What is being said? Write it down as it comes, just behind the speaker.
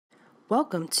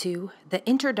Welcome to the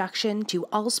Introduction to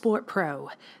AllSport Pro.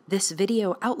 This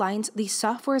video outlines the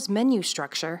software's menu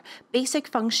structure, basic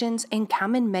functions, and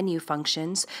common menu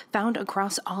functions found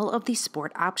across all of the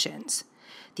sport options.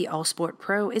 The AllSport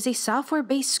Pro is a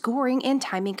software-based scoring and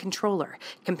timing controller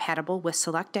compatible with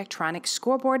select Daktronics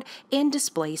scoreboard and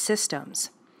display systems.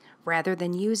 Rather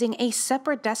than using a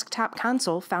separate desktop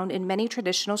console found in many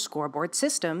traditional scoreboard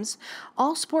systems,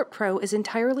 AllSport Pro is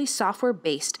entirely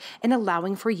software-based and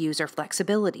allowing for user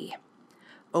flexibility.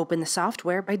 Open the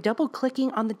software by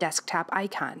double-clicking on the desktop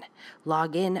icon.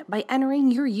 Log in by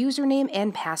entering your username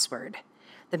and password.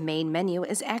 The main menu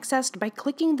is accessed by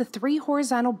clicking the three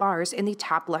horizontal bars in the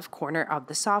top left corner of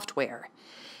the software.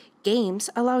 Games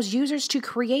allows users to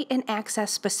create and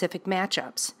access specific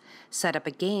matchups. Set up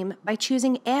a game by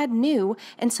choosing Add New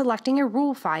and selecting a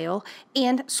rule file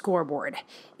and Scoreboard.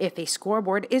 If a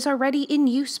scoreboard is already in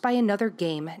use by another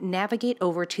game, navigate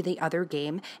over to the other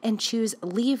game and choose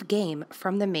Leave Game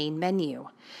from the main menu.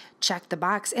 Check the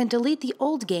box and delete the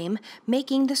old game,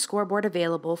 making the scoreboard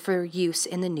available for use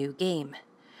in the new game.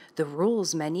 The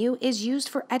Rules menu is used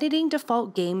for editing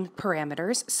default game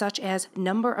parameters such as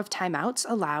number of timeouts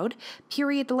allowed,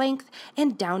 period length,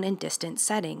 and down and distance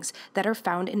settings that are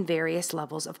found in various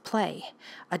levels of play.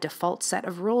 A default set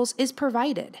of rules is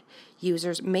provided.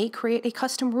 Users may create a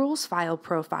custom rules file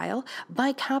profile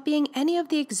by copying any of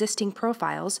the existing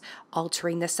profiles,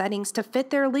 altering the settings to fit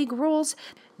their league rules,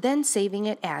 then saving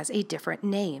it as a different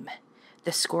name. The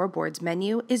Scoreboards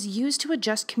menu is used to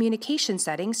adjust communication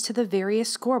settings to the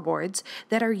various scoreboards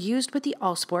that are used with the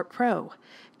AllSport Pro.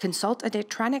 Consult a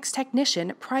Daktronics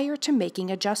technician prior to making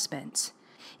adjustments.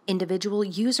 Individual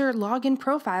user login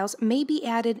profiles may be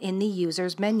added in the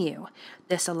Users menu.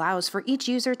 This allows for each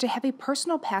user to have a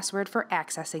personal password for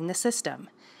accessing the system.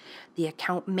 The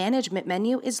Account Management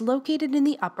menu is located in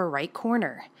the upper right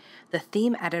corner. The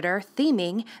Theme Editor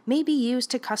theming may be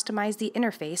used to customize the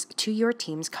interface to your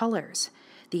team's colors.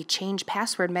 The Change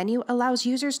Password menu allows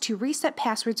users to reset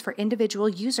passwords for individual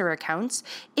user accounts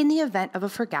in the event of a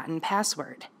forgotten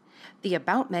password. The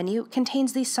About menu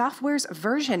contains the software's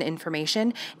version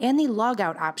information, and the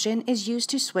Logout option is used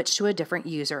to switch to a different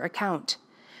user account.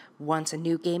 Once a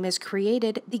new game is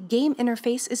created, the game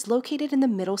interface is located in the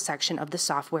middle section of the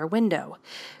software window.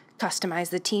 Customize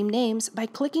the team names by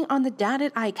clicking on the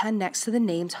dotted icon next to the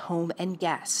names Home and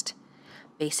Guest.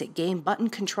 Basic game button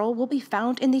control will be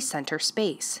found in the center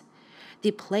space.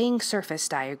 The Playing Surface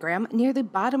diagram near the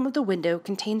bottom of the window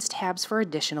contains tabs for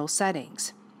additional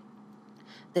settings.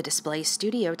 The Display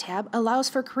Studio tab allows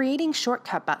for creating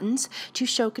shortcut buttons to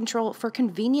show control for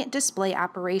convenient display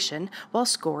operation while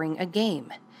scoring a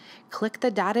game. Click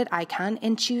the dotted icon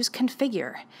and choose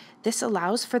Configure. This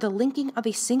allows for the linking of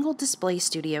a single Display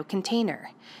Studio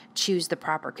container. Choose the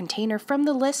proper container from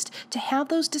the list to have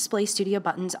those Display Studio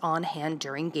buttons on hand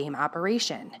during game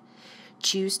operation.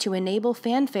 Choose to enable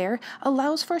fanfare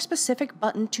allows for a specific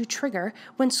button to trigger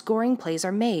when scoring plays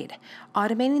are made,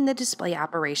 automating the display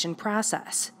operation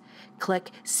process.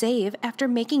 Click Save after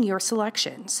making your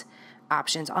selections.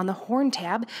 Options on the Horn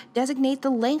tab designate the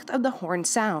length of the horn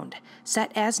sound, set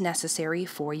as necessary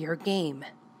for your game.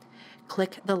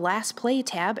 Click the Last Play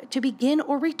tab to begin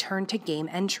or return to game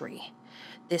entry.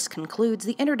 This concludes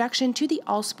the introduction to the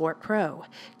AllSport Pro.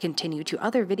 Continue to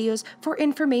other videos for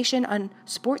information on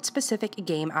sport-specific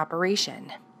game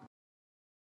operation.